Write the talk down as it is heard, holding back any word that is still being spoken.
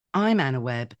I'm Anna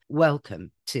Webb.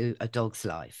 Welcome to A Dog's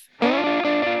Life. Hey,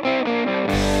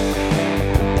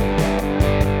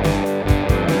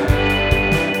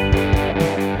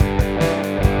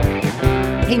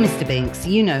 Mr. Binks,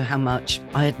 you know how much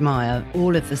I admire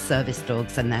all of the service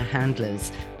dogs and their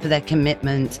handlers for their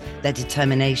commitment, their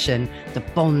determination, the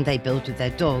bond they build with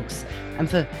their dogs, and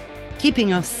for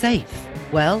keeping us safe.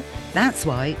 Well, that's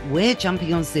why we're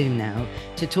jumping on Zoom now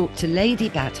to talk to Lady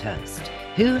Bathurst,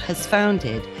 who has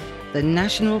founded the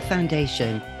National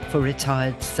Foundation for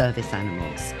Retired Service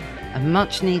Animals, a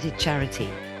much-needed charity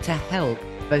to help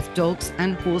both dogs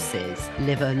and horses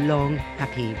live a long,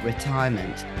 happy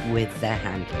retirement with their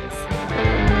handlers.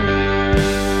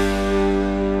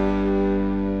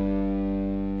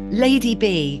 Lady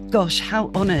B, gosh,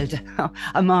 how honoured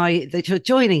am I that you're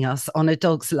joining us on A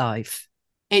Dog's Life.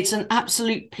 It's an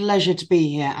absolute pleasure to be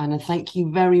here, Anna. Thank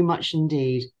you very much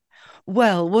indeed.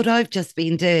 Well, what I've just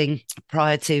been doing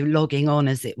prior to logging on,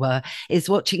 as it were, is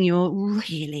watching your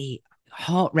really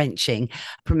heart-wrenching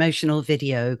promotional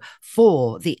video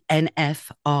for the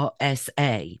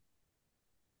NFRSA.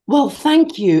 Well,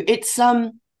 thank you. It's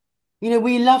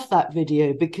we love that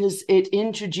video because it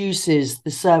introduces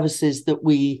the services that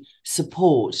we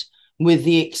support, with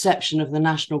the exception of the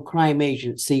National Crime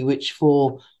Agency, which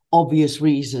for obvious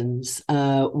reasons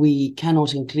we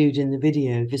cannot include in the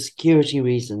video for security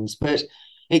reasons, but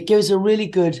it gives a really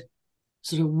good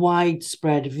sort of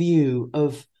widespread view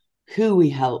of who we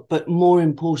help, but more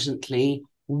importantly,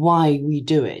 why we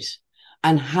do it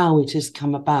and how it has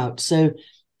come about. So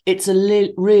it's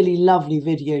a really lovely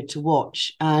video to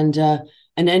watch, and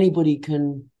anybody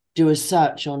can do a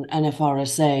search on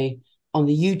NFRSA on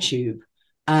the YouTube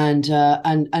and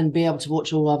be able to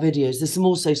watch all our videos. There's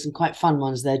also some quite fun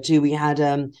ones there too. We had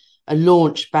a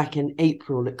launch back in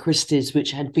April at Christie's,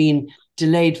 which had been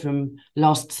delayed from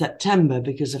last September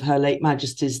because of Her Late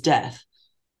Majesty's death.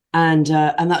 And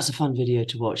that's a fun video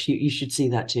to watch. You should see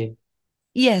that too.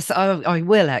 Yes, I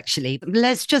will actually.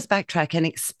 Let's just backtrack and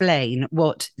explain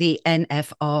what the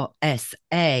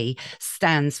NFRSA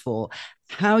stands for,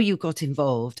 how you got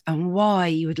involved, and why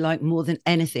you would like more than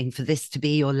anything for this to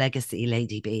be your legacy,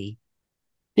 Lady B.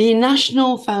 The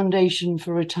National Foundation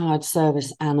for Retired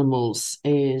Service Animals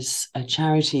is a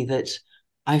charity that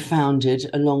I founded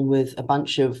along with a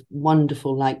bunch of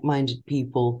wonderful, like-minded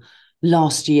people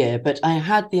last year. But I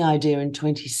had the idea in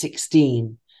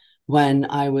 2016 when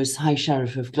I was High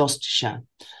Sheriff of Gloucestershire.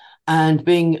 And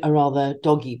being a rather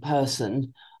doggy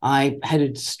person, I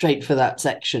headed straight for that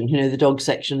section, the dog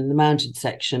section and the mounted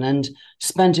section, and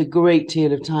spent a great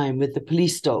deal of time with the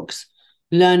police dogs,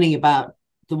 learning about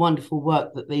the wonderful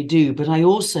work that they do. But I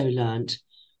also learned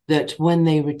that when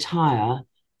they retire,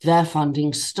 their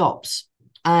funding stops.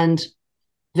 And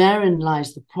therein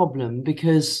lies the problem,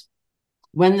 because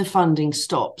when the funding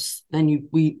stops, then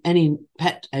any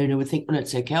pet owner would think, well,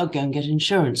 it's okay, I'll go and get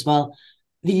insurance. Well,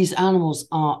 these animals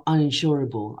are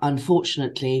uninsurable.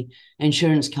 Unfortunately,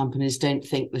 insurance companies don't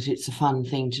think that it's a fun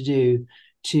thing to do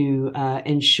to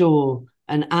insure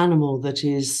an animal that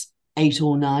is 8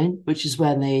 or 9, which is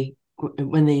when they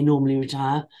normally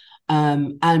retire,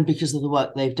 and because of the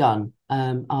work they've done.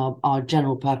 Our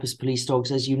general purpose police dogs,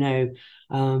 as you know,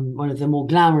 one of the more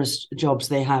glamorous jobs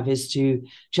they have is to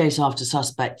chase after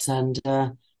suspects and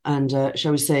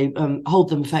shall we say, hold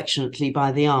them affectionately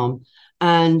by the arm.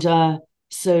 And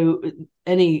so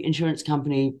any insurance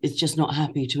company is just not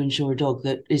happy to insure a dog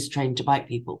that is trained to bite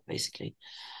people, basically.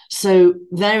 So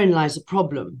therein lies a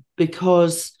problem,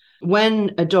 because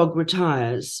when a dog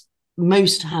retires,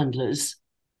 most handlers,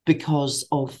 because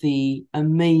of the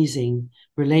amazing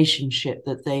relationship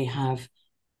that they have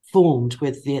formed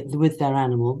with their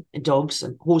animal, dogs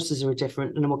and horses are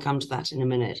different, and we'll come to that in a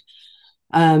minute.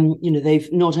 They've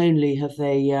not only have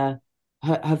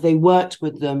they worked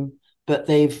with them, but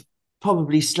they've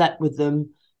probably slept with them.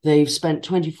 They've spent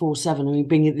 24/7. I mean,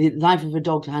 being the life of a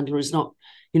dog handler is not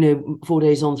 4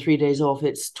 days on, 3 days off.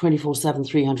 It's 24/7,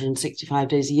 365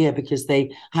 days a year, because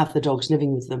they have the dogs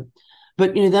living with them.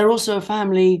 But they're also a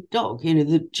family dog.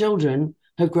 The children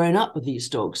have grown up with these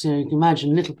dogs. You can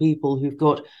imagine little people who've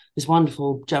got this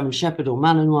wonderful German Shepherd or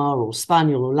Malinois or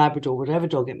Spaniel or Labrador, whatever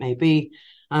dog it may be.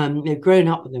 They've grown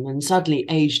up with them, and suddenly,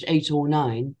 aged 8 or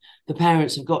 9, the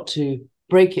parents have got to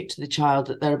break it to the child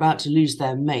that they're about to lose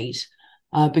their mate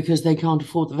because they can't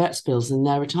afford the vet's bills in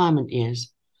their retirement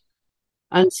years.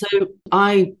 And so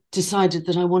I decided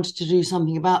that I wanted to do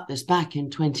something about this back in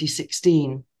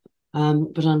 2016.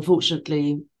 But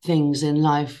unfortunately, things in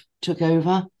life took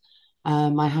over.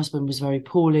 My husband was very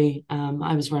poorly.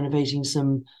 I was renovating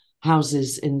some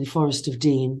houses in the Forest of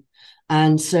Dean,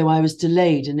 And so I was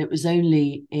delayed, and it was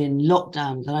only in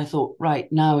lockdown that I thought,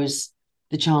 right, now is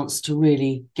the chance to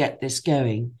really get this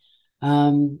going.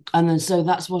 And then so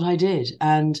that's what I did.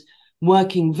 And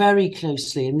working very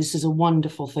closely, and this is a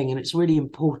wonderful thing, and it's really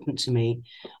important to me,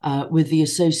 with the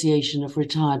Association of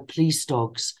Retired Police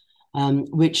Dogs,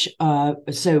 just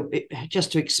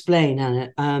to explain,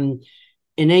 Anna,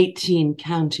 in 18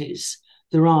 counties,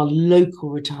 there are local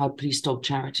retired police dog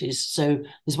charities. So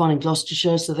there's one in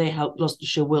Gloucestershire, so they help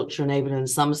Gloucestershire, Wiltshire, and Avon and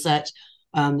Somerset.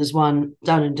 There's one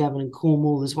down in Devon and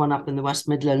Cornwall. There's one up in the West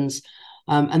Midlands.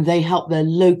 And they help their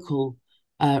local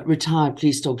retired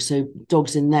police dogs, so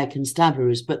dogs in their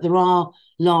constabularies. But there are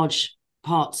large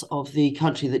parts of the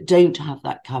country that don't have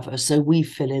that cover, so we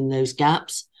fill in those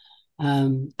gaps.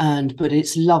 But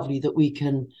it's lovely that we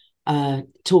can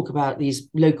talk about these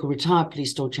local retired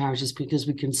police dog charities because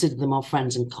we consider them our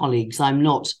friends and colleagues. I'm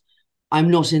not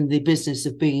in the business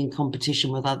of being in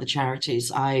competition with other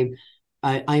charities. I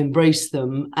embrace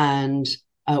them, and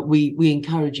we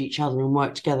encourage each other and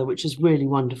work together, which is really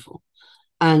wonderful.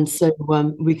 And so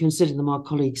we consider them our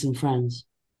colleagues and friends.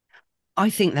 I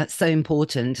think that's so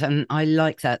important. And I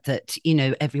like that,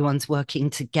 everyone's working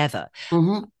together.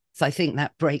 Mm-hmm. So I think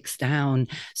that breaks down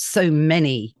so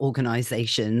many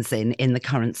organizations in the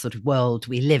current sort of world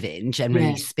we live in,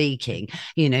 generally speaking,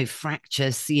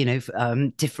 fractious,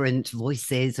 different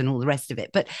voices and all the rest of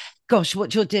it. But gosh,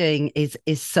 what you're doing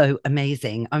is so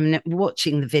amazing. I mean,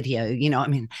 watching the video,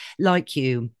 like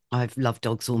you, I've loved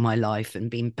dogs all my life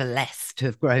and been blessed to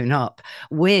have grown up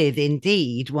with,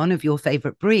 indeed, one of your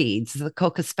favorite breeds, the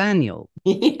Cocker Spaniel.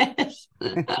 Yes.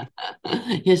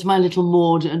 Yes, my little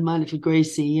Maud and my little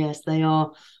Gracie. Yes, they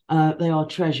are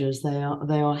treasures. They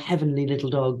are heavenly little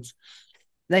dogs.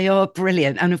 They are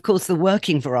brilliant. And of course, the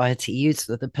working variety used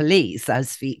for the police,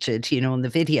 as featured, on the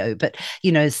video. But,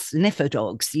 sniffer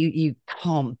dogs, you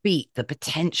can't beat the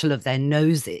potential of their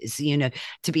noses,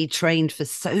 to be trained for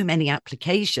so many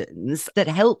applications that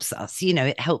helps us.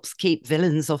 It helps keep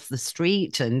villains off the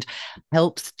street and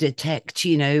helps detect,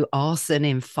 arson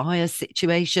in fire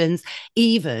situations.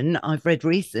 Even I've read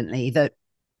recently that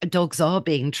dogs are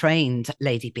being trained,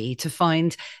 Lady B, to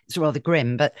find, it's rather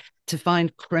grim, but to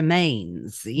find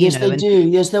cremains. Yes, they do.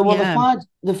 Yes, the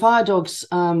fire dogs.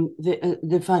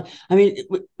 The fire.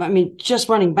 I mean, just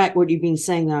running back what you've been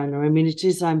saying now, Anna. I mean, it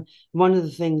is one of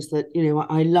the things that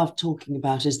I love talking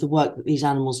about is the work that these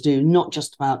animals do. Not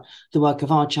just about the work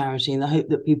of our charity and the hope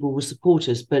that people will support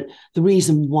us, but the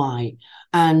reason why.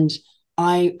 And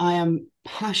I am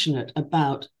passionate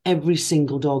about every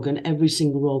single dog and every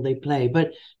single role they play,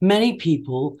 but many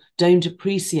people don't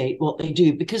appreciate what they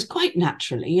do because quite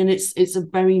naturally, and it's a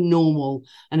very normal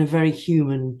and a very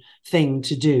human thing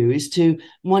to do, is to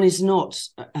one is not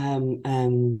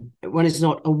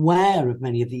aware of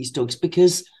many of these dogs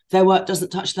because their work doesn't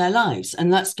touch their lives,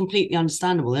 and that's completely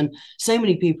understandable. And so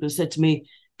many people have said to me,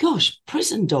 gosh,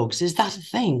 prison dogs, is that a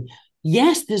thing?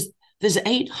 Yes, there's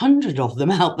 800 of them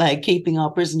out there keeping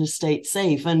our prison estate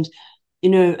safe. And,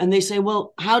 and they say,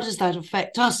 well, how does that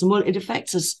affect us? And well, it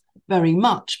affects us very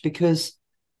much because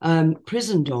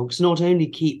prison dogs not only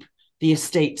keep the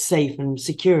estate safe and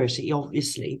security,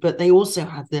 obviously, but they also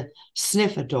have the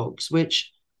sniffer dogs,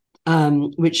 which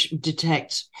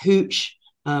detect hooch,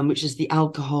 which is the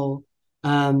alcohol.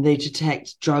 They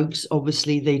detect drugs,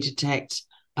 obviously. They detect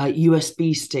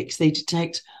USB sticks. They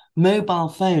detect mobile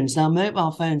phones. Now,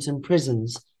 mobile phones in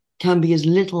prisons can be as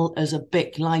little as a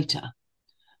Bic lighter.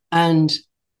 And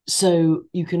so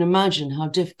you can imagine how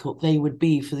difficult they would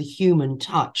be for the human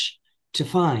touch to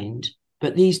find.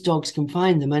 But these dogs can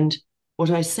find them. And what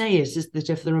I say is that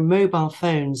if there are mobile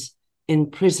phones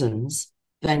in prisons,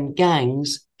 then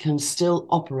gangs can still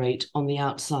operate on the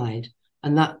outside.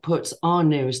 And that puts our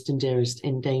nearest and dearest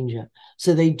in danger.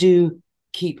 So they do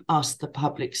keep us, the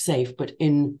public, safe, but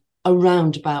in a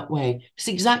roundabout way. It's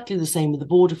exactly the same with the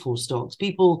border force dogs.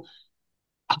 People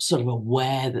are sort of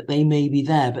aware that they may be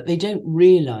there, but they don't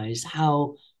realize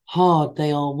how hard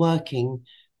they are working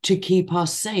to keep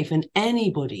us safe. And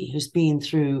anybody who's been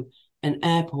through an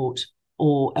airport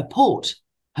or a port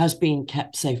has been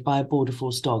kept safe by a border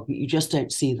force dog. You just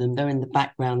don't see them. They're in the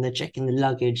background. They're checking the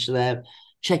luggage. They're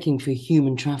checking for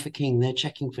human trafficking. They're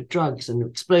checking for drugs and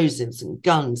explosives and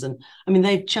guns. And I mean,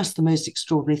 they're just the most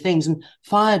extraordinary things. And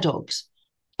fire dogs,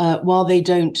 while they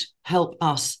don't help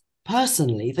us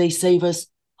personally, they save us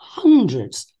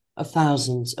hundreds of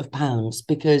thousands of pounds,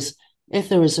 because if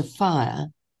there is a fire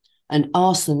and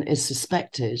arson is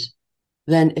suspected,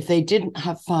 then if they didn't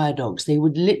have fire dogs, they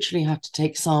would literally have to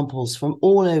take samples from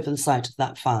all over the site of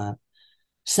that fire,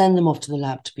 send them off to the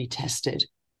lab to be tested.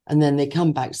 And then they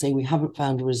come back, say, we haven't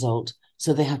found a result.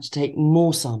 So they have to take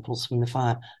more samples from the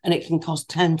fire, and it can cost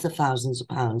tens of thousands of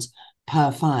pounds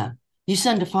per fire. You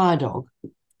send a fire dog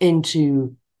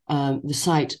into the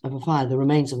site of a fire, the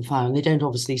remains of a fire, and they don't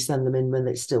obviously send them in when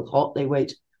it's still hot. They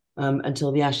wait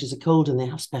until the ashes are cold, and they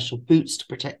have special boots to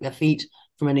protect their feet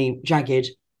from any jagged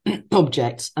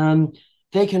objects.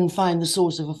 They can find the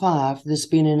source of a fire if there's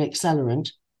been an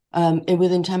accelerant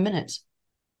within 10 minutes.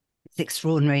 It's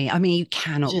extraordinary. I mean, you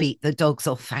cannot beat the dog's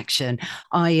olfaction.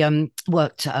 I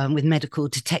worked with medical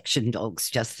detection dogs,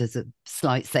 just as a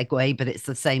slight segue, but it's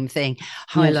the same thing,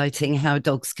 highlighting how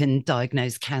dogs can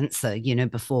diagnose cancer,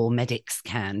 before medics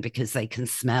can, because they can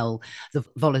smell the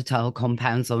volatile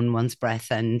compounds on one's breath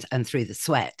and through the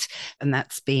sweat. And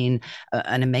that's been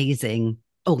an amazing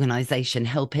organization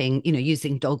helping,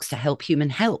 using dogs to help human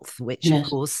health, which of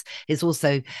course is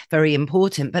also very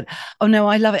important. But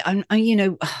I love it. I'm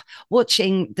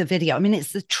watching the video, I mean,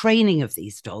 it's the training of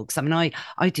these dogs. I mean,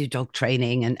 I do dog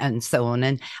training and so on,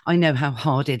 and I know how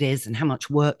hard it is and how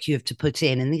much work you have to put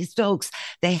in. And these dogs,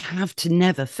 they have to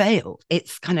never fail.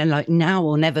 It's kind of like now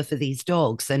or never for these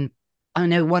dogs. And I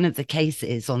know one of the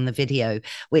cases on the video,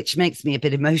 which makes me a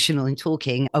bit emotional in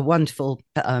talking, a wonderful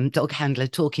dog handler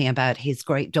talking about his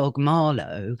great dog,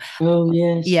 Marlowe. Oh,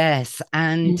 yes. Yes.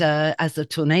 And as a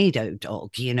tornado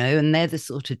dog, and they're the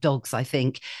sort of dogs, I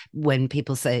think, when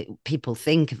people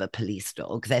think of a police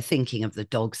dog, they're thinking of the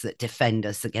dogs that defend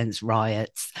us against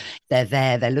riots. They're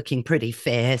there, they're looking pretty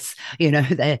fierce,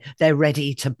 they're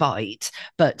ready to bite,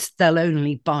 but they'll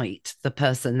only bite the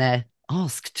person they're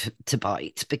asked to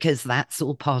bite, because that's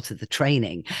all part of the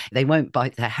training. They won't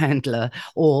bite their handler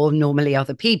or normally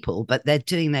other people, but they're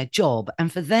doing their job. And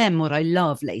for them, what I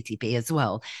love, Lady B, as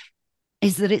well,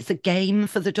 is that it's a game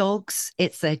for the dogs.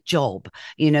 It's their job,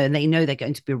 and they know they're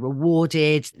going to be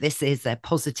rewarded. This is their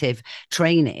positive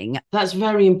training. That's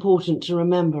very important to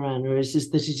remember, Anna, is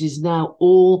that it is now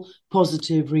all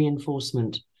positive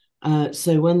reinforcement.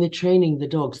 So when they're training the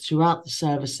dogs throughout the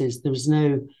services, there was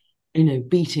no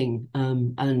beating.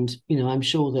 And, I'm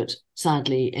sure that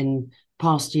sadly in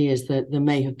past years that there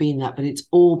may have been that, but it's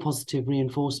all positive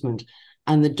reinforcement.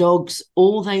 And the dogs,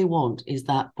 all they want is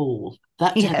that ball.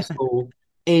 That tennis ball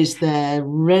is their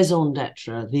raison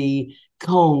d'etre, the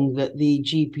Kong that the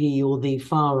GP or the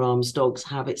firearms dogs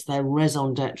have. It's their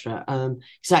raison d'etre.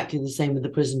 Exactly the same with the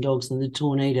prison dogs and the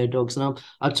tornado dogs. And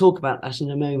I'll talk about that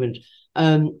in a moment.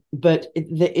 But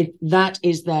that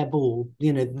is their ball,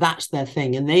 that's their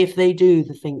thing. And if they do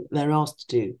the thing they're asked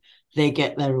to do, they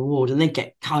get their reward, and they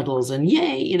get cuddles and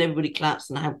yay, and everybody claps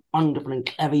and how wonderful and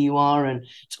clever you are. And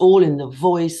it's all in the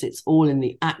voice, it's all in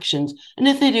the actions. And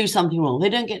if they do something wrong, they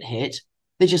don't get hit.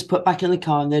 They just put back in the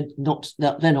car and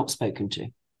they're not spoken to.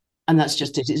 And that's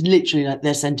just it. It's literally like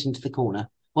they're sent into the corner.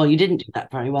 Well, you didn't do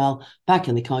that very well. Back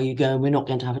in the car you go, and we're not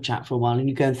going to have a chat for a while, and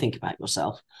you go and think about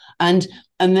yourself. And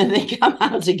then they come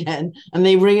out again and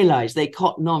they realize, they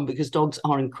cotton on, because dogs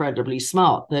are incredibly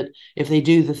smart, that if they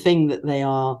do the thing that they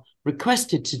are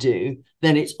requested to do,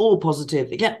 then it's all positive.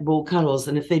 They get ball cuddles,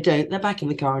 and if they don't, they're back in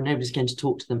the car and nobody's going to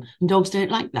talk to them. And dogs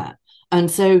don't like that.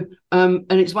 And so, and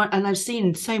I've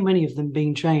seen so many of them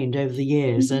being trained over the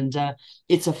years, and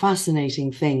it's a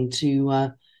fascinating thing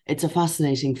to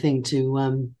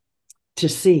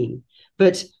see.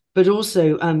 But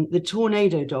also the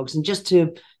tornado dogs, and just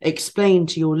to explain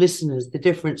to your listeners the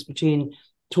difference between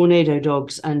tornado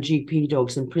dogs and GP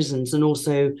dogs in prisons, and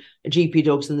also GP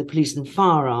dogs in the police and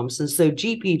firearms. And so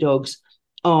GP dogs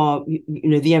are,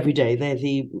 the everyday. They're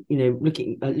the,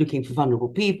 looking for vulnerable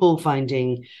people,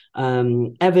 finding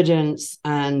evidence,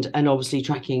 and obviously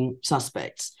tracking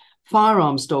suspects.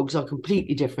 Firearms dogs are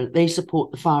completely different. They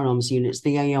support the firearms units,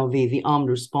 the ARV, the armed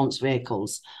response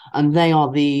vehicles, and they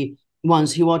are the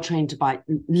ones who are trained to bite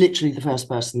literally the first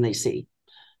person they see.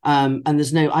 And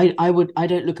there's no, I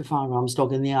don't look a firearms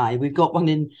dog in the eye. We've got one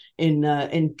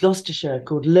in Gloucestershire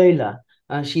called Lola.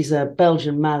 She's a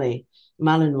Belgian Malinois,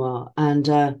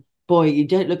 and boy, you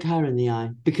don't look her in the eye,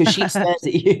 because she stares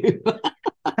at you.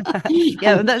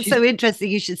 Yeah, that's so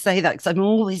interesting you should say that, because I'm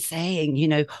always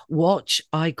saying, watch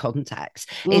eye contact.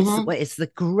 It's the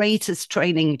greatest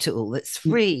training tool that's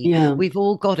free. We've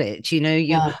all got it.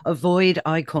 You avoid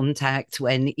eye contact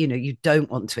when you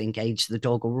don't want to engage the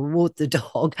dog or reward the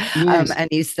dog. And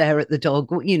you stare at the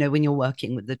dog when you're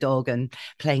working with the dog and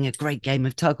playing a great game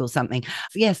of tug or something.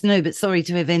 But sorry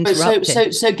to have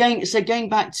interrupted. So going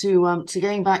back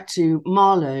to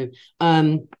Marlowe,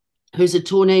 who's a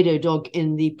tornado dog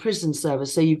in the prison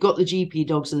service. So you've got the GP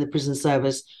dogs in the prison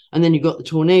service, and then you've got the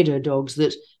tornado dogs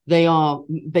that they are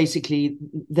basically,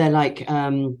 they're like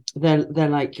a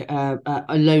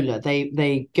Lola.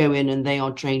 They go in and they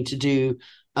are trained to do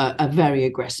a very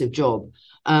aggressive job.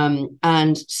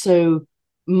 And so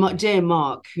dear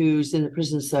Mark, who's in the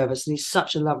prison service, and he's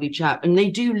such a lovely chap, and they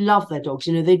do love their dogs.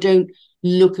 You know, they don't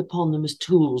look upon them as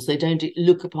tools. They don't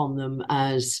look upon them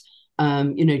as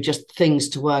just things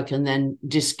to work and then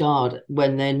discard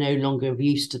when they're no longer of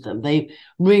use to them. They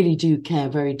really do care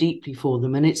very deeply for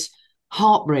them, and it's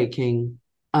heartbreaking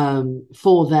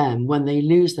for them when they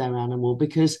lose their animal,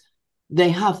 because they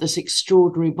have this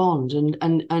extraordinary bond.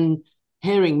 And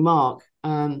hearing Mark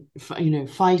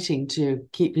fighting to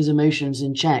keep his emotions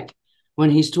in check when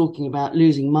he's talking about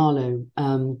losing Marlowe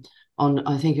on,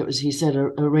 I think it was, he said, a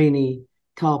rainy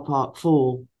car park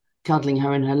fall, cuddling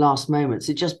her in her last moments.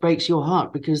 It just breaks your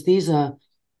heart, because these are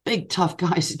big, tough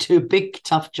guys who do a big,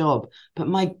 tough job. But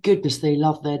my goodness, they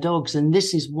love their dogs. And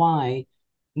this is why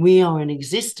we are in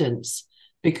existence,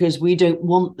 because we don't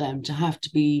want them to have to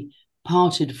be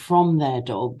parted from their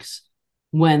dogs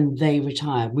when they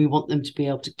retire. We want them to be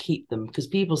able to keep them, because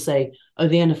people say, oh,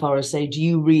 the NFRSA, do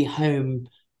you rehome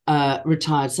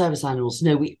retired service animals?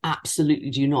 No, we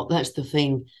absolutely do not. That's the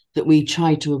thing that we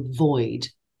try to avoid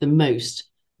the most.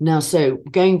 Now, so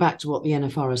going back to what the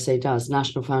NFRSA does,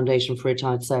 National Foundation for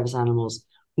Retired Service Animals,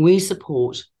 we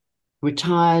support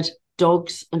retired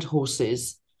dogs and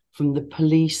horses from the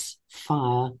police,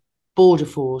 fire, border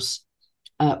force,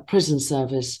 prison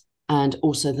service, and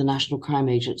also the National Crime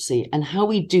Agency. And how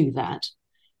we do that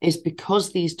is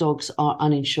because these dogs are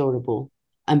uninsurable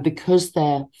and because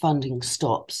their funding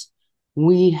stops,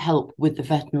 we help with the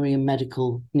veterinary and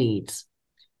medical needs.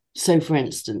 So, for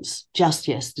instance, just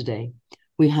yesterday,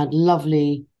 we had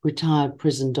lovely retired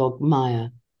prison dog Maya,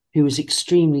 who was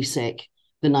extremely sick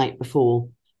the night before.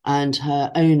 And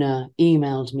her owner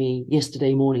emailed me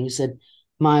yesterday morning and said,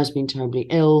 Maya's been terribly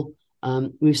ill.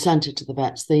 We've sent her to the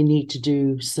vets. They need to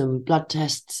do some blood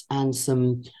tests and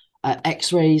some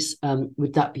x-rays.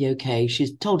 Would that be okay?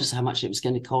 She's told us how much it was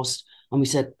going to cost. And we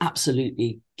said,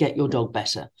 absolutely, get your dog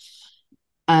better.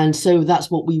 And so that's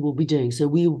what we will be doing. So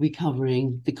we will be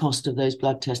covering the cost of those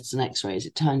blood tests and x-rays.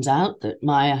 It turns out that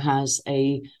Maya has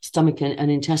a stomach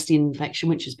and intestine infection,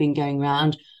 which has been going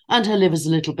around, and her liver's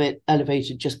a little bit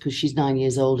elevated just because she's 9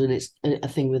 years old, and it's a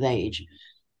thing with age.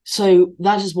 So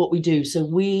that is what we do. So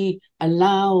we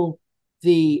allow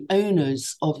the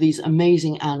owners of these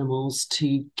amazing animals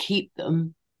to keep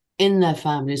them in their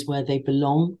families where they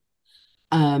belong,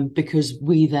 because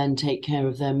we then take care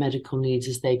of their medical needs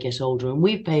as they get older. And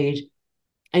we've paid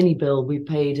any bill. We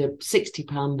paid a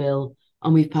 £60 bill,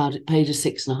 and we've paid a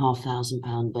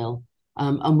 £6,500 bill.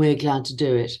 And we're glad to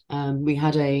do it. We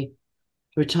had a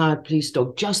retired police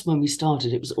dog just when we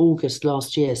started. It was August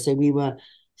last year. So we were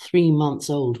 3 months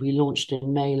old. We launched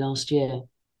in May last year.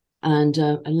 And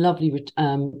a lovely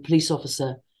police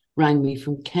officer rang me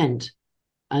from Kent.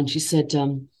 And she said,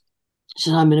 I'm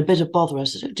in a bit of bother. I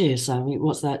said, oh dear, Sammy,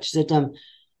 what's that? She said,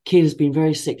 Keela's been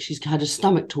very sick. She's had a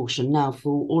stomach torsion. Now,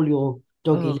 for all your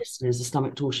doggy listeners, a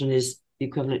stomach torsion is the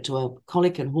equivalent to a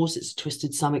colic, and horse, it's a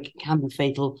twisted stomach. It can be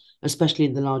fatal, especially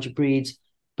in the larger breeds.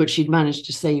 But she'd managed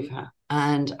to save her.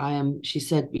 And she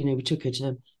said, we took her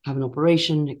to have an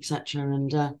operation, etc.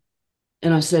 And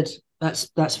I said,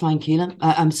 that's fine, Keela.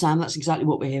 I'm Sam. That's exactly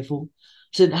what we're here for. I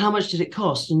said, how much did it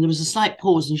cost? And there was a slight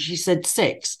pause, and she said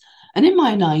 6. And in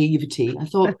my naivety, I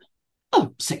thought,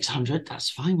 600, that's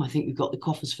fine. I think we've got the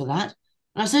coffers for that.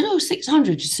 And I said,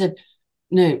 600. She said,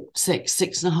 no,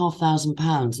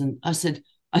 £6,500. And I said,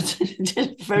 I did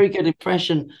a very good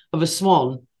impression of a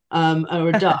swan or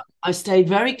a duck. I stayed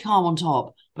very calm on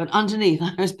top, but underneath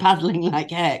I was paddling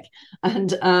like heck.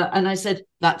 And I said,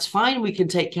 that's fine. We can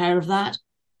take care of that.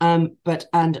 But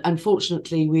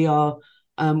unfortunately, we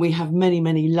have many,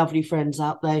 many lovely friends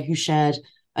out there who shared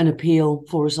an appeal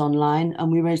for us online, and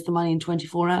we raised the money in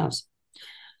 24 hours.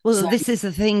 Well, this is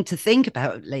the thing to think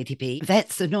about, Lady B.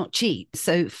 Vets are not cheap.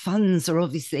 So funds are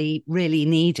obviously really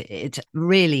needed.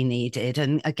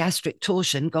 And a gastric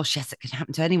torsion, gosh, yes, it can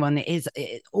happen to anyone. It's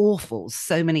awful.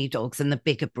 So many dogs in the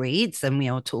bigger breeds, and we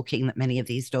are talking that many of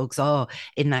these dogs are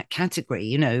in that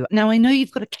category, Now, I know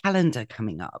you've got a calendar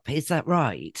coming up. Is that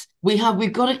right?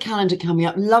 We've got a calendar coming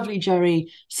up. Lovely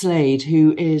Jerry Slade,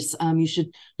 who is, you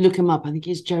should look him up. I think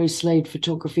he's Jerry Slade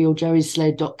Photography or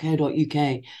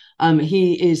jerryslade.co.uk.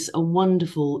 He is a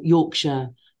wonderful Yorkshire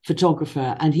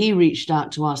photographer, and he reached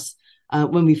out to us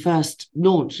when we first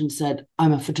launched and said,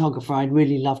 I'm a photographer, I'd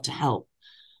really love to help.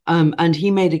 And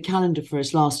he made a calendar for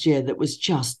us last year that was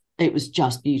just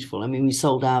beautiful. I mean, we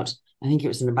sold out, I think it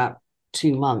was in about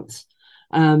 2 months.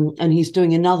 And he's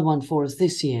doing another one for us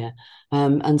this year.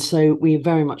 And so we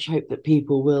very much hope that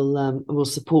people will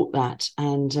support that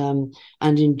and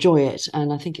enjoy it.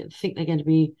 And I think they're going to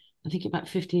be, about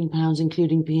 £15,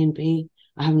 including P&P.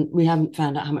 we haven't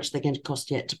found out how much they're going to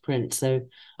cost yet to print. So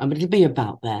it'll be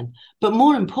about then. But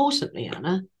more importantly,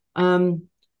 Anna,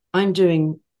 I'm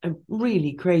doing a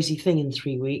really crazy thing in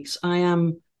 3 weeks. I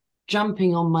am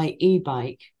jumping on my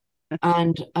e-bike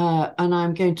and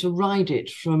I'm going to ride it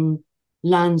from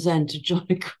Land's End to John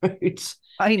O'Groats.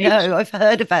 I know, I've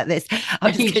heard about this.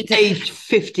 Aged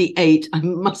 58, I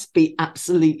must be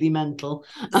absolutely mental.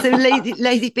 So,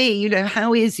 Lady B,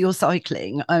 how is your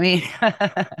cycling? I mean,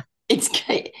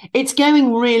 it's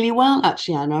going really well,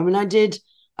 actually, Anna. I mean,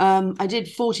 I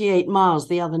did 48 miles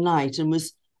the other night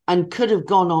and could have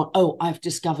gone on. Oh, I've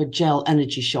discovered gel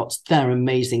energy shots. They're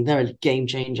amazing. They're a game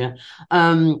changer.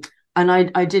 And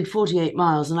I did 48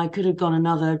 miles and I could have gone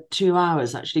another 2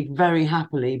 hours, actually, very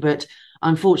happily. But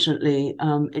unfortunately,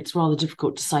 it's rather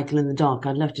difficult to cycle in the dark.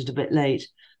 I left it a bit late.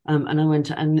 And I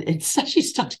went, and it's actually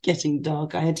started getting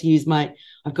dark. I had to use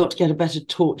I've got to get a better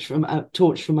torch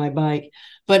for my bike.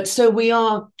 But so we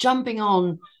are jumping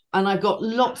on, and I've got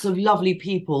lots of lovely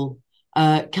people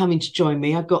coming to join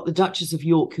me. I've got the Duchess of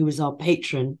York, who is our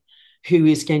patron, who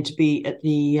is going to be at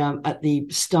the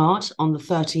start on the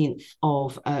 13th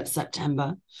of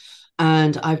September.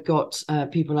 And I've got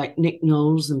people like Nick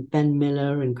Knowles and Ben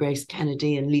Miller and Grace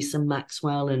Kennedy and Lisa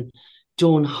Maxwell and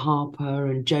Dawn Harper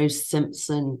and Joe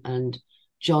Simpson and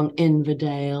John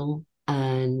Inverdale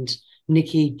and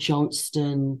Nikki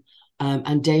Johnston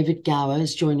and David Gower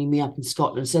is joining me up in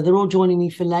Scotland. So they're all joining me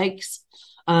for legs.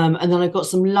 And then I've got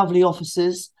some lovely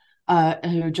officers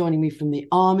who are joining me from the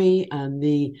army and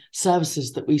the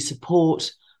services that we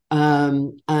support.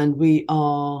 And we're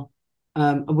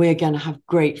going to have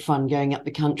great fun going up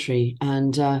the country.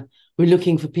 And we're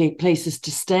looking for places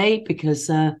to stay because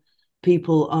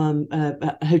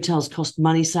hotels cost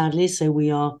money, sadly. So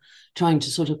we are trying to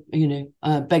sort of,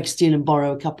 beg, steal and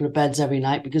borrow a couple of beds every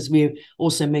night because we're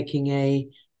also making a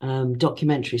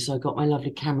documentary. So I got my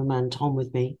lovely cameraman, Tom,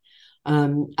 with me.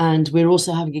 And we're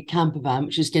also having a camper van,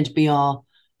 which is going to be our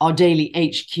daily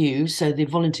HQ. So the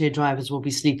volunteer drivers will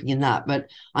be sleeping in that, but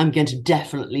I'm going to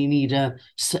definitely need a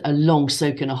long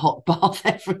soak in a hot bath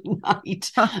every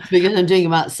night because I'm doing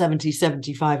about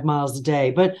 75 miles a day.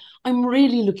 But I'm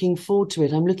really looking forward to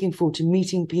it. I'm looking forward to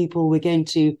meeting people. We're going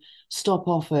to stop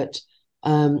off at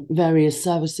various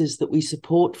services that we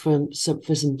support for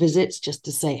some visits just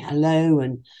to say hello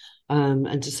and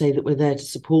to say that we're there to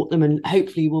support them. And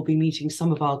hopefully we'll be meeting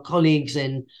some of our colleagues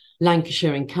in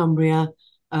Lancashire and Cumbria,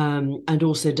 and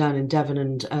also down in Devon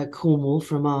and Cornwall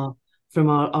from our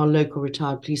local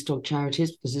retired police dog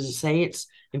charities, because as I say, it's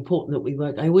important that we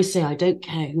work. I always say I don't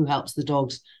care who helps the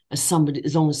dogs as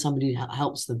long as somebody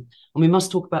helps them. And we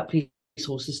must talk about police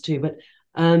horses too. But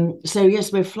so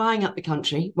yes, we're flying up the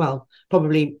country. Well,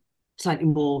 probably slightly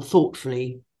more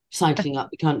thoughtfully cycling up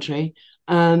the country.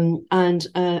 And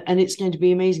it's going to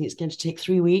be amazing. It's going to take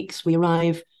 3 weeks. We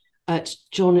arrive at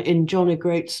John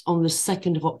O'Groats on the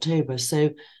 2nd of October.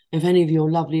 So if any of your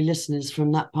lovely listeners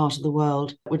from that part of the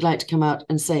world would like to come out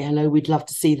and say hello, we'd love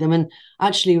to see them. And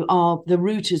actually the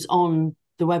route is on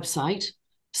the website.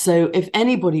 So if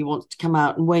anybody wants to come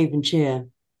out and wave and cheer,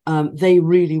 they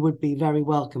really would be very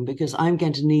welcome, because I'm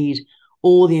going to need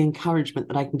all the encouragement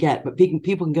that I can get. But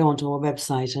people can go onto our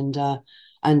website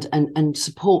and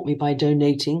support me by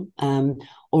donating.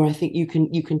 Or I think you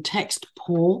can text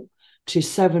Paul to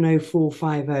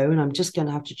 70450, and I'm just going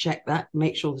to have to check that,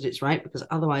 make sure that it's right, because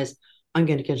otherwise I'm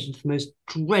going to get into the most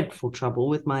dreadful trouble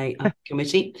with my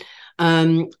committee.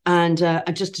 And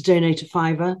just to donate a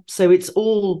 £5. So it's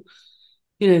all,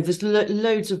 there's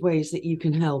loads of ways that you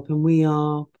can help, and we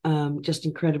are just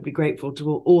incredibly grateful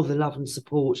to all the love and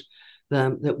support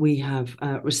that we have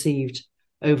received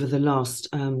over the last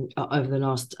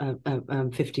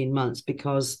 15 months,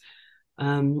 because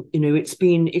it's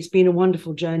been a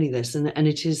wonderful journey, this, and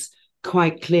it is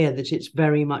quite clear that it's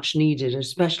very much needed,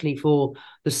 especially for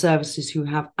the services who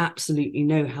have absolutely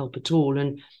no help at all.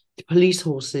 And the police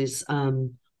horses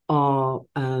are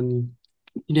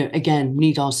again,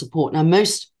 need our support. Now,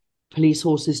 most police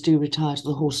horses do retire to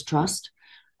the Horse Trust,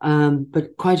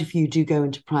 but quite a few do go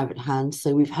into private hands.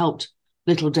 So we've helped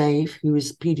little Dave, who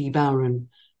is PD Bowron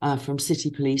from City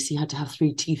Police. He had to have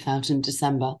 3 teeth out in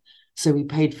December, so we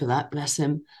paid for that, bless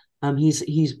him.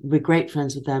 We're great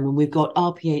friends with them. And we've got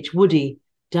RPH Woody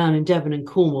down in Devon and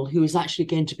Cornwall, who is actually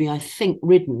going to be, I think,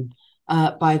 ridden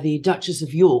by the Duchess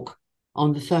of York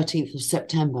on the 13th of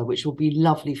September, which will be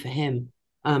lovely for him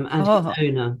and his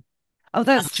owner. Oh,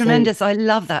 that's tremendous. I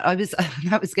love that.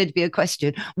 That was going to be a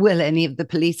question. Will any of the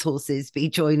police horses be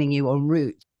joining you en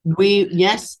route?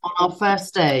 Yes, on our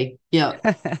first day. Yeah.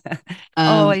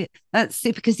 Oh, Um, that's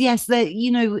super. Because yes,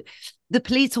 the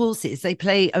police horses, they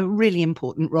play a really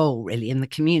important role, really, in the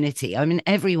community. I mean,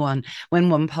 everyone, when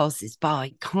one passes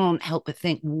by, can't help but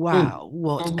think, mm, wow,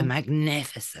 what a mhm.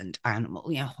 magnificent animal.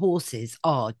 Horses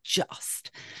are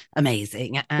just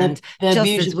amazing. They're And they're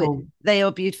just as with beautiful. they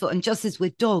are beautiful, and just as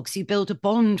with dogs, you build a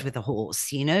bond with a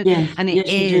horse, Yes, and it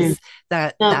yes, you do. is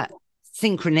that Now,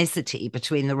 synchronicity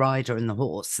between the rider and the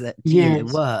horse that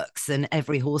yes, works, and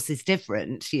every horse is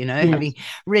different, yes. having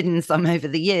ridden some over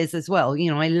the years as well.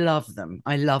 I love them,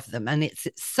 and it's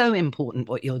so important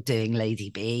what you're doing, Lady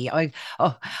B. I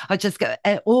just go,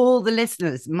 all the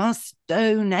listeners must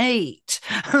donate.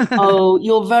 Oh,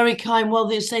 you're very kind. Well,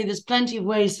 they say there's plenty of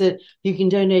ways that you can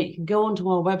donate. You can go onto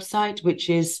our website, which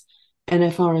is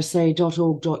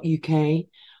nfrsa.org.uk.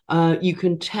 You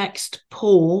can text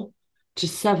PAW to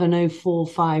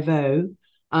 70450,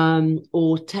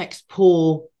 or text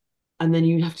PAW, and then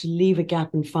you have to leave a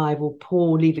gap in five, or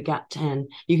PAW, leave a gap 10.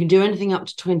 You can do anything up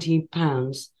to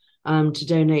 £20 to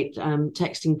donate,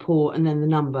 texting PAW and then the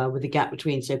number with a gap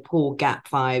between. So PAW gap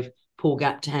 5, PAW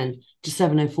gap 10 to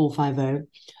 70450.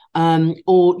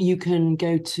 Or you can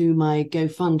go to my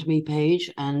GoFundMe page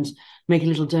and make a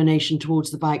little donation towards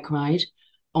the bike ride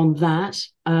on that.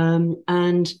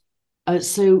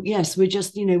 So yes, we're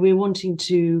just, we're wanting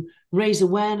to raise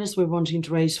awareness, we're wanting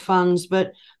to raise funds,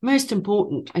 but most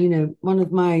important, one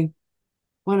of my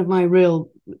real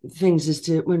things is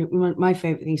to one of my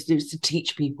favorite things to do is to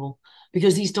teach people,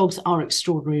 because these dogs are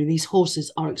extraordinary, these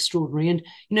horses are extraordinary.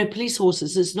 And police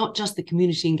horses, it's not just the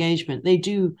community engagement they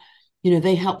do.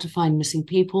 They help to find missing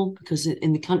people, because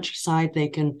in the countryside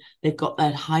they've got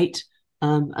that height,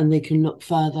 and they can look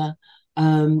further.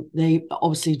 They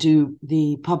obviously do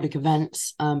the public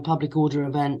events, public order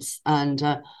events,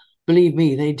 and believe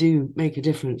me, they do make a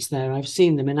difference there. I've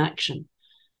seen them in action,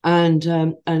 and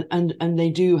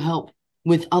they do help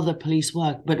with other police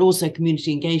work, but also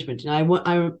community engagement. And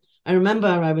I remember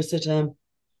I was at a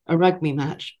rugby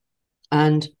match,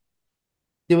 and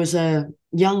there was a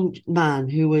young man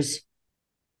who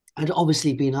had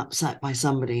obviously been upset by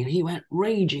somebody, and he went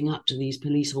raging up to these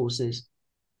police horses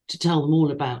to tell them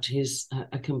all about his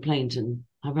a complaint and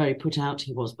how very put out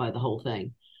he was by the whole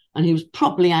thing. And he was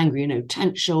properly angry,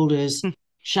 tense shoulders,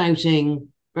 shouting,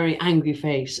 very angry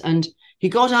face. And he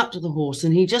got up to the horse,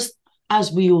 and he just,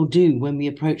 as we all do when we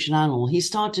approach an animal, he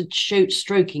started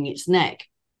stroking its neck,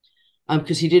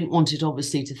 because he didn't want it,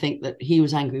 obviously, to think that he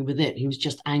was angry with it. He was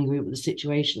just angry with the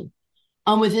situation.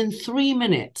 And within 3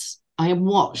 minutes, I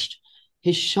watched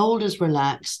his shoulders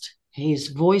relaxed, his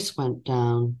voice went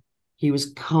down, he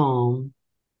was calm,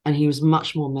 and he was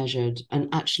much more measured. And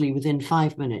actually, within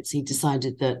 5 minutes, he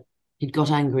decided that he'd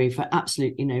got angry for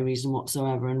absolutely no reason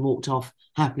whatsoever and walked off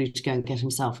happily to go and get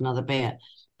himself another beer.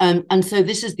 And so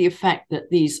this is the effect that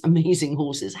these amazing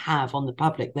horses have on the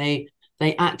public. They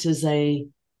act as a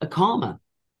calmer,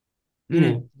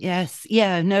 Yes.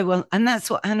 Yeah. No, well, and that's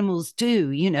what animals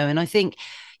do, and I think,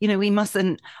 we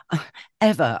mustn't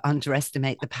ever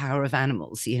underestimate the power of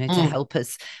animals, to Mm, help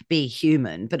us be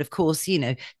human. But of course,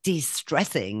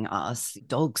 de-stressing us,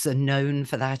 dogs are known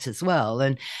for that as well.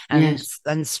 yes.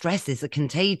 And stress is a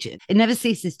contagion. It never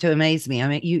ceases to amaze me. I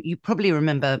mean, you probably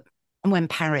remember when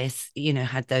Paris,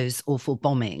 had those awful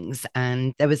bombings,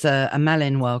 and there was a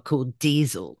Malinois called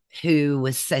Diesel who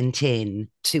was sent in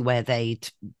to where they'd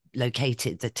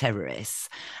located the terrorists.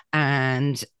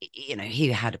 And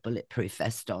he had a bulletproof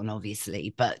vest on,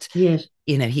 obviously, but Yes.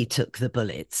 he took the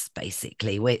bullets,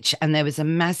 basically, and there was a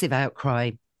massive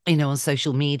outcry on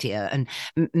social media, and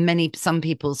some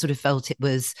people sort of felt it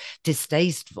was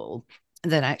distasteful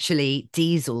that actually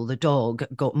Diesel, the dog,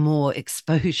 got more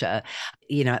exposure,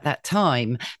 at that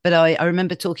time. But I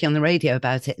remember talking on the radio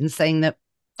about it and saying that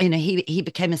he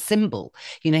became a symbol.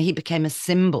 He became a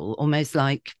symbol, almost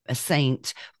like a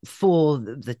saint, for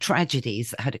the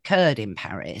tragedies that had occurred in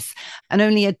Paris. And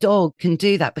only a dog can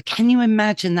do that. But can you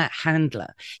imagine that handler?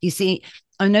 You see,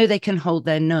 I know they can hold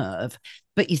their nerve,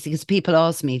 but you see, because people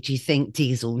ask me, do you think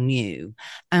Diesel knew?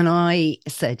 And I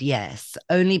said yes,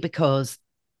 only because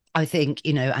I think,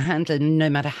 a handler, no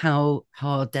matter how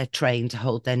hard they're trained to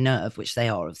hold their nerve, which they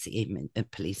are, obviously, even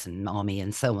police and army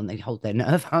and so on, they hold their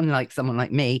nerve, unlike someone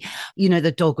like me,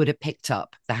 the dog would have picked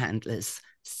up the handler's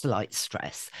slight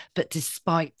stress. But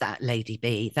despite that, Lady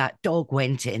B, that dog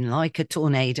went in like a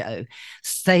tornado,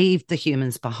 saved the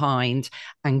humans behind,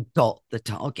 and got the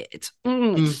target.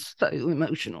 Mm. It's so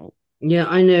emotional. Yeah,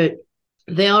 I know.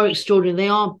 They are extraordinary.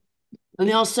 And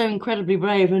they are so incredibly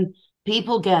brave. And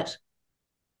people get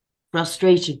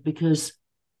frustrated because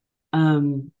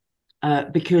um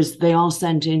because they are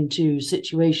sent into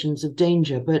situations of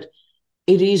danger, but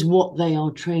it is what they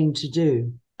are trained to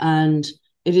do. And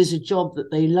it is a job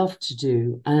that they love to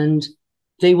do. And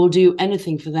they will do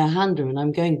anything for their handler. And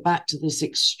I'm going back to this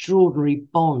extraordinary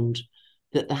bond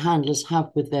that the handlers have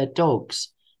with their dogs.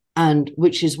 And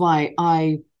which is why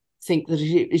I think that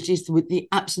it is the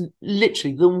absolute,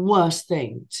 literally the worst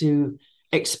thing to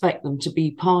expect them to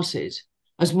be parted.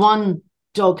 As one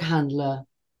dog handler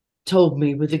told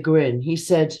me with a grin, he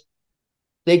said,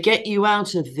 they get you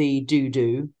out of the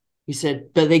doo-doo, he said,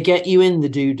 but they get you in the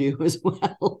doo-doo as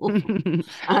well.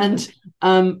 And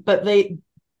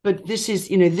but this is,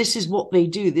 this is what they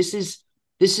do. This is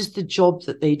the job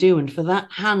that they do. And for that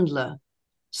handler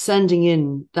sending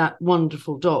in that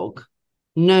wonderful dog,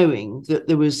 knowing that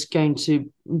there was going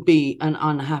to be an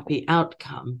unhappy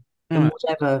outcome on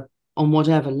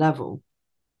whatever level,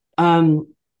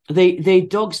 they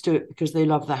dogs do it because they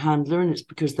love the handler, and it's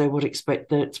because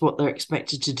that's what they're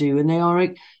expected to do, and they are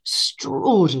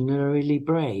extraordinarily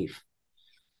brave.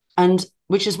 And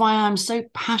which is why I'm so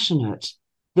passionate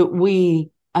that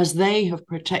we, as they have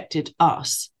protected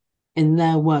us in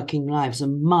their working lives,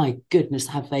 and my goodness,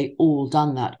 have they all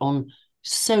done that on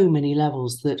so many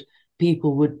levels that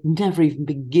people would never even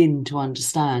begin to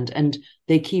understand, and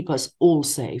they keep us all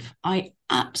safe. I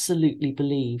absolutely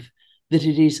believe that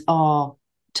it is our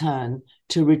turn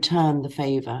to return the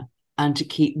favor and to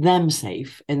keep them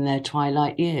safe in their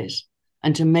twilight years,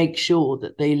 and to make sure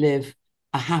that they live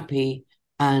a happy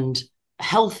and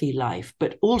healthy life,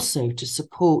 but also to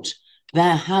support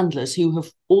their handlers who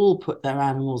have all put their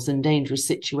animals in dangerous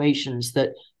situations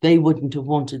that they wouldn't have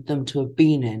wanted them to have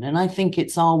been in. And I think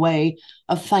it's our way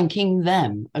of thanking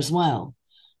them as well,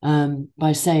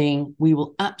 by saying, we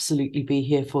will absolutely be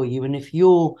here for you. And if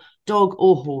your dog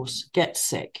or horse gets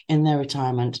sick in their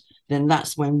retirement, then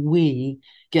that's when we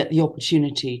get the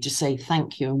opportunity to say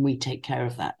thank you, and we take care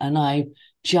of that. And I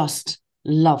just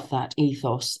love that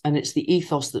ethos, and it's the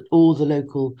ethos that all the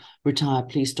local retired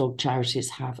police dog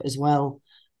charities have as well,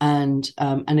 and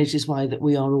it is why that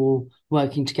we are all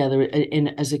working together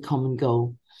as a common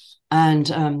goal.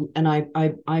 And I've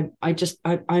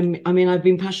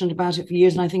been passionate about it for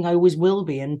years, and I think I always will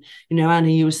be. And Anna,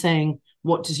 you were saying,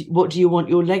 what do you want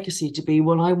your legacy to be?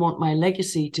 Well, I want my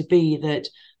legacy to be that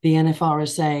the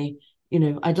NFRSA,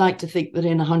 I'd like to think that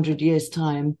in 100 years'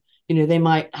 time, they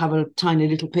might have a tiny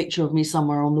little picture of me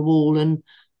somewhere on the wall and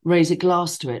raise a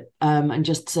glass to it, and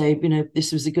just say,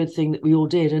 this was a good thing that we all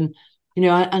did. And,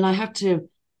 and I have to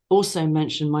also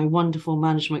mention my wonderful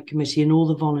management committee and all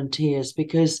the volunteers,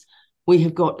 because we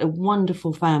have got a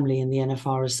wonderful family in the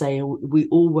NFRSA, and we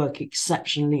all work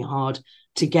exceptionally hard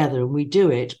together, and we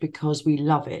do it because we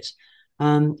love it.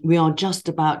 We are just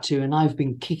about to, and I've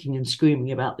been kicking and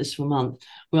screaming about this for months,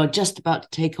 we are just about to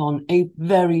take on a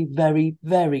very, very,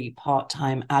 very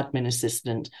part-time admin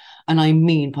assistant. And I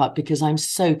mean part, because I'm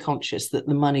so conscious that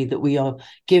the money that we are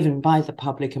given by the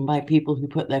public and by people who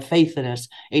put their faith in us,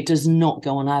 it does not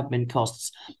go on admin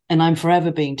costs. And I'm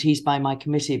forever being teased by my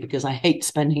committee because I hate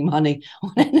spending money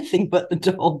on anything but the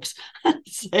dogs.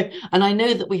 And I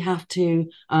know that we have to,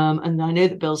 and I know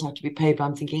that bills have to be paid, but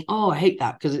I'm thinking, I hate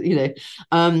that because,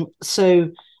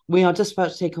 so we are just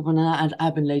about to take up on an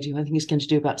admin lady who I think is going to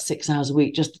do about 6 hours a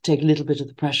week, just to take a little bit of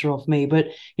the pressure off me. But,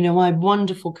 my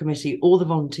wonderful committee, all the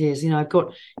volunteers, I've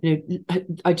got,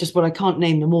 I can't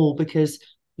name them all because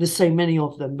there's so many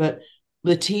of them, but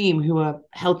the team who are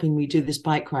helping me do this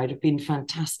bike ride have been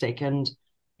fantastic. And,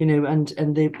 and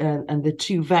the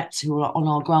two vets who are on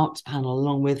our grants panel,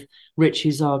 along with Rich,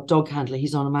 who's our dog handler,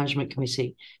 he's on a management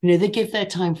committee, they give their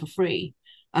time for free.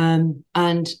 And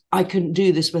I couldn't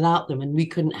do this without them, and we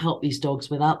couldn't help these dogs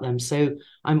without them. So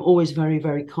I'm always very,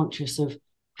 very conscious of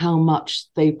how much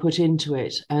they put into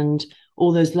it, and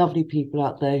all those lovely people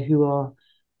out there who are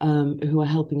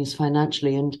helping us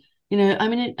financially. And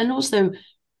and also,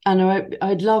 Anna,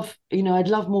 I'd love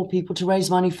more people to raise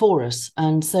money for us.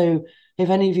 And so if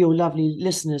any of your lovely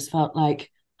listeners felt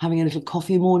like having a little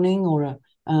coffee morning, or a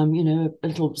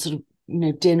little sort of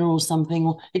dinner or something,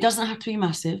 or it doesn't have to be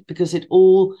massive, because it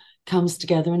all comes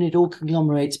together and it all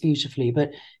conglomerates beautifully.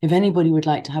 But if anybody would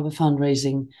like to have a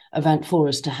fundraising event for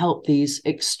us to help these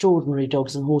extraordinary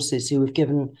dogs and horses who have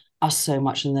given us so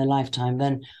much in their lifetime,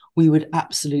 then we would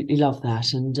absolutely love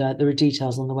that. And there are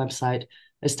details on the website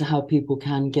as to how people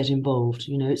can get involved.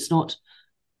 It's not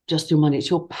just your money, it's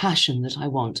your passion that I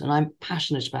want, and I'm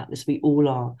passionate about this. We all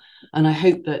are. And I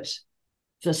hope that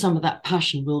some of that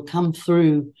passion will come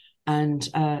through and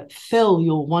fill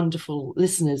your wonderful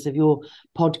listeners of your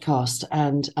podcast,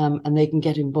 and they can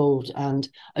get involved and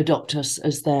adopt us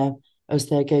as their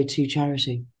go-to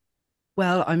charity.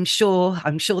 Well, I'm sure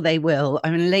they will. I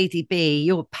mean, Lady B,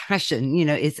 your passion,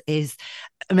 is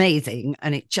amazing,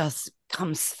 and it just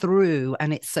comes through,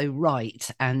 and it's so right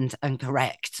and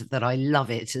correct that I love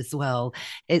it as well.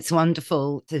 It's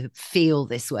wonderful to feel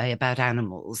this way about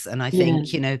animals, and I Yeah.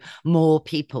 think, more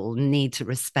people need to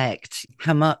respect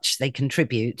how much they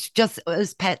contribute, just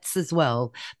as pets as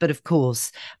well, but of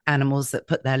course, animals that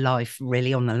put their life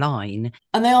really on the line.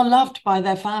 And they are loved by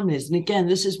their families. And again,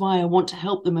 this is why I want to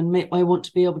help them, and I want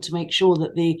to be able to make sure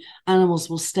that the animals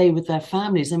will stay with their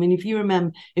families. I mean, if you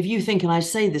remember, if you think, and I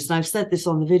say this, and I've said this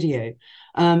on the video,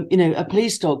 a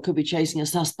police dog could be chasing a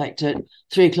suspect at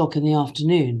 3 o'clock in the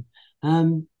afternoon.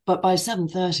 But by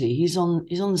 7:30, he's on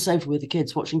the sofa with the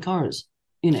kids watching Corries,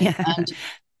 Yeah.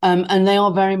 and they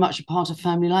are very much a part of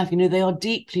family life. They are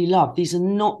deeply loved. These are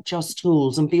not just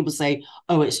tools. And people say,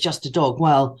 "Oh, it's just a dog."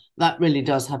 Well, that really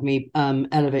does have me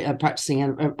practicing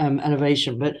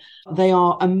elevation. But they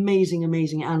are amazing,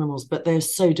 amazing animals. But they're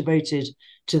so devoted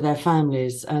to their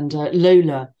families. And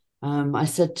Lola, I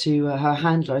said to her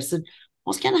handler, I said,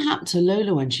 "What's going to happen to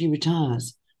Lola when she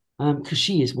retires?" Because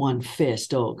she is one fierce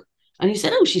dog. And he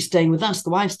said, "Oh, she's staying with us. The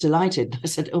wife's delighted." I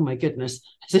said, "Oh my goodness."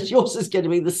 I said, "Yours is going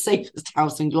to be the safest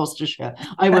house in Gloucestershire.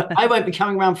 I won't be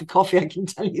coming around for coffee. I can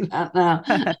tell you that now."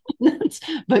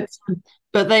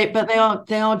 but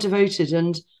they are devoted,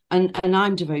 and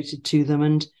I'm devoted to them,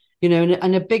 and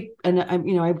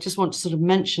I just want to sort of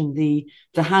mention the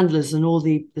handlers and all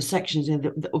the sections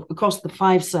across the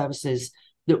 5 services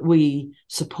that we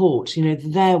support.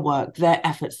 Their work, their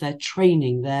efforts, their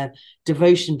training, their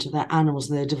devotion to their animals,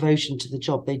 and their devotion to the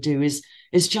job they do is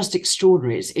just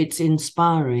extraordinary. It's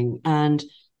inspiring. And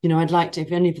I'd like to,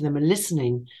 if any of them are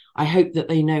listening, I hope that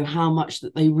they know how much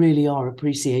that they really are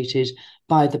appreciated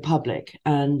by the public,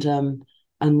 and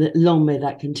that long may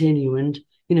that continue. And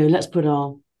let's put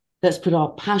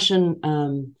our passion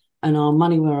and our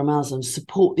money where our mouths are, and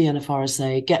support the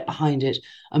NFRSA, get behind it,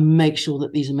 and make sure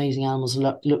that these amazing animals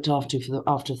are looked after for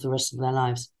the rest of their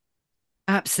lives.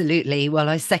 Absolutely. Well,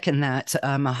 I second that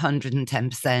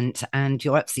 110%. And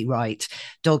you're absolutely right.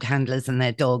 Dog handlers and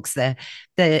their dogs,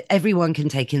 everyone can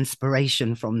take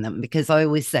inspiration from them, because I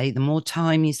always say the more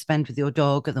time you spend with your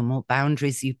dog, the more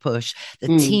boundaries you push,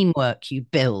 the teamwork you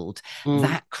build,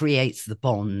 that creates the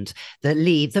bond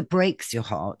that breaks your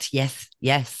heart. Yes,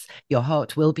 yes, your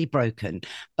heart will be broken,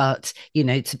 but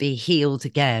to be healed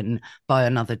again by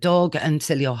another dog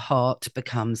until your heart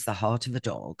becomes the heart of a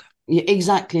dog. Yeah,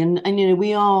 exactly. And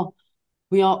we are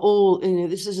all,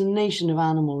 this is a nation of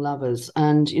animal lovers.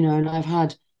 And I've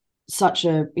had such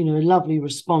a lovely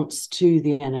response to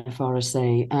the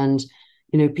NFRSA, and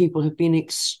people have been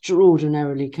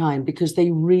extraordinarily kind, because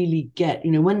they really get,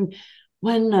 when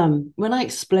I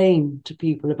explain to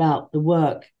people about the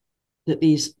work that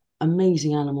these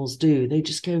amazing animals do, they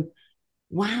just go,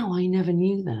 "Wow, I never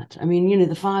knew that." I mean,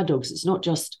 the fire dogs, it's not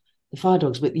just the fire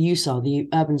dogs, but the USAR, the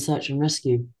Urban Search and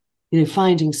Rescue,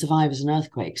 finding survivors in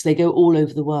earthquakes. They go all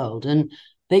over the world, and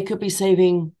they could be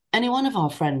saving any one of our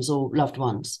friends or loved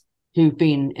ones who've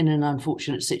been in an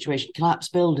unfortunate situation,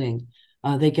 collapsed building.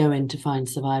 They go in to find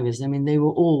survivors. I mean, they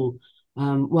were all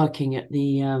working at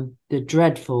the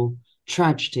dreadful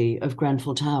tragedy of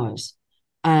Grenfell Towers.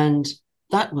 And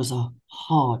that was a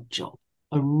hard job,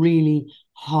 a really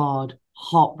hard,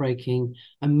 heartbreaking,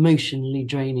 emotionally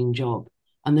draining job.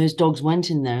 And those dogs went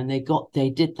in there and they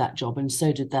did that job, and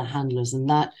so did their handlers. And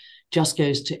that just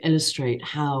goes to illustrate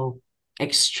how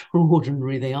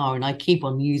extraordinary they are. And I keep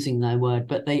on using their word,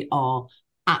 but they are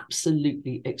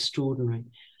absolutely extraordinary.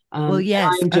 Well,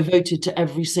 yes. I'm devoted to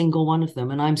every single one of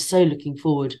them. And I'm so looking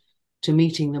forward to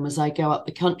meeting them as I go up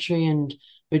the country. And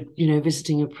we're,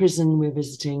 visiting a prison, we're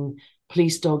visiting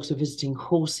police dogs, we're visiting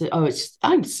horses.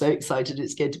 I'm so excited.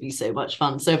 It's going to be so much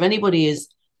fun. So if anybody is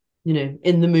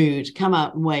in the mood, come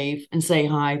out and wave and say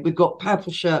hi. We've got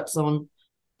purple shirts on,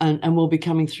 and we'll be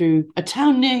coming through a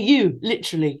town near you,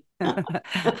 literally.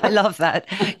 I love that.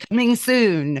 Coming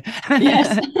soon.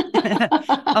 Yes.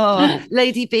 Oh,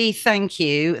 Lady B, thank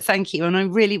you. Thank you. And I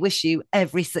really wish you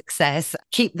every success.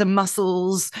 Keep the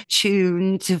muscles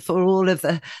tuned for all of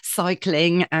the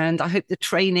cycling. And I hope the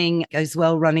training goes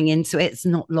well running into it. It's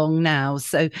not long now.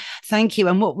 So thank you.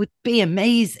 And what would be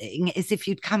amazing is if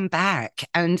you'd come back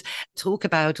and talk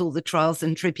about all the trials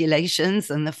and tribulations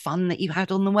and the fun that you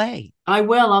had on the way. I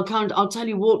will. I'll tell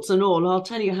you warts and all. I'll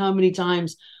tell you how many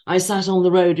times I sat on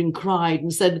the road and cried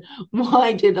and said,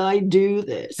 "Why did I do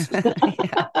this?"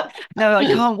 Yeah. No, I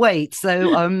can't wait.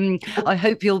 So I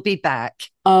hope you'll be back.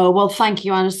 Oh, well, thank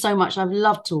you, Anna, so much. I've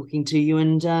loved talking to you.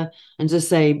 And to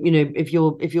say, if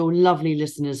your lovely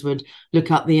listeners would look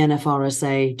up the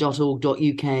nfrsa.org.uk,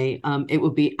 it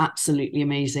would be absolutely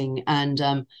amazing. And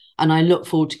I look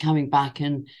forward to coming back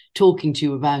and talking to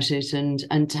you about it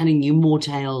and telling you more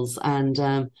tales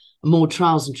and more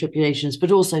trials and tribulations,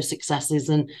 but also successes.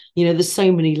 And there's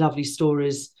so many lovely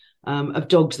stories of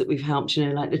dogs that we've helped,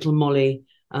 like little Molly,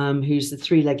 who's the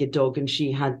three-legged dog, and she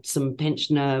had some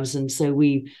pinched nerves, and so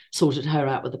we sorted her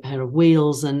out with a pair of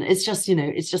wheels. And it's just,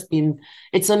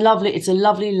 it's a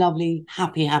lovely, lovely,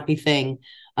 happy thing.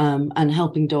 And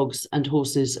helping dogs and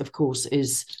horses, of course,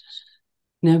 is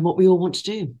what we all want to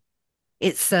do.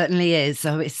 It certainly is.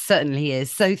 Oh, it certainly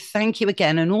is. So thank you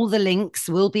again, and all the links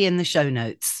will be in the show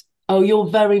notes. Oh, you're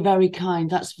very, very kind.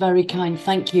 That's very kind.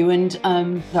 Thank you. And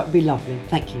that would be lovely.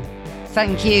 Thank you.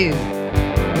 Thank you.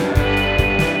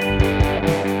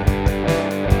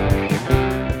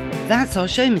 That's our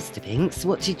show, Mr. Binks.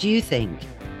 What did you think?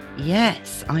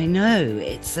 Yes, I know.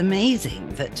 It's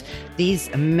amazing that these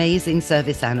amazing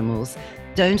service animals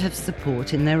don't have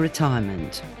support in their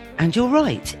retirement. And you're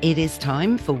right, it is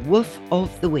time for Woof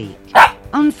of the Week.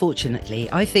 Unfortunately,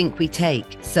 I think we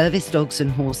take service dogs and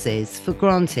horses for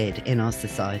granted in our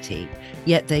society,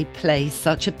 yet they play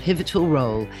such a pivotal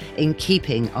role in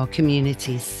keeping our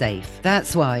communities safe.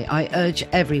 That's why I urge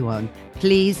everyone,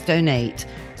 please donate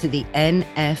to the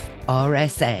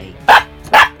NFRSA.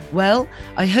 Well,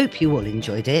 I hope you all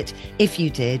enjoyed it. If you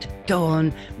did, go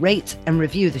on, rate and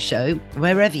review the show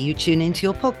wherever you tune into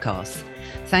your podcasts.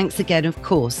 Thanks again, of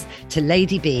course, to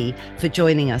Lady B for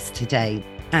joining us today.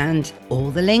 And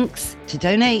all the links to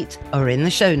donate are in the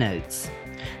show notes.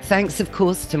 Thanks, of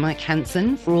course, to Mike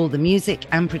Hansen for all the music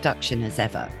and production as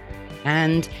ever.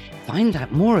 And find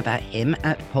out more about him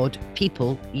at Pod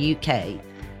People UK.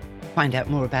 Find out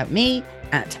more about me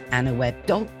at Anna Webb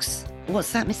Dogs.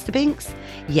 What's that, Mr. Binks?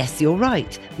 Yes, you're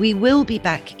right. We will be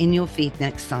back in your feed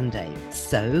next Sunday.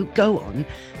 So go on,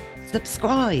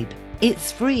 subscribe.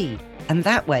 It's free. And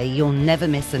that way you'll never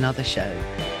miss another show.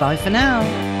 Bye for now.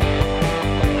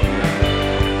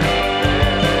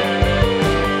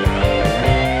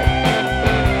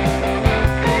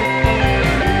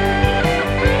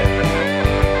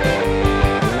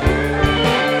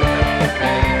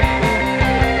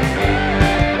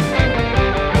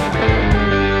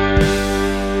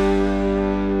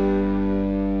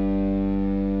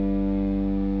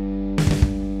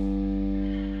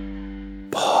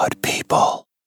 Pod People.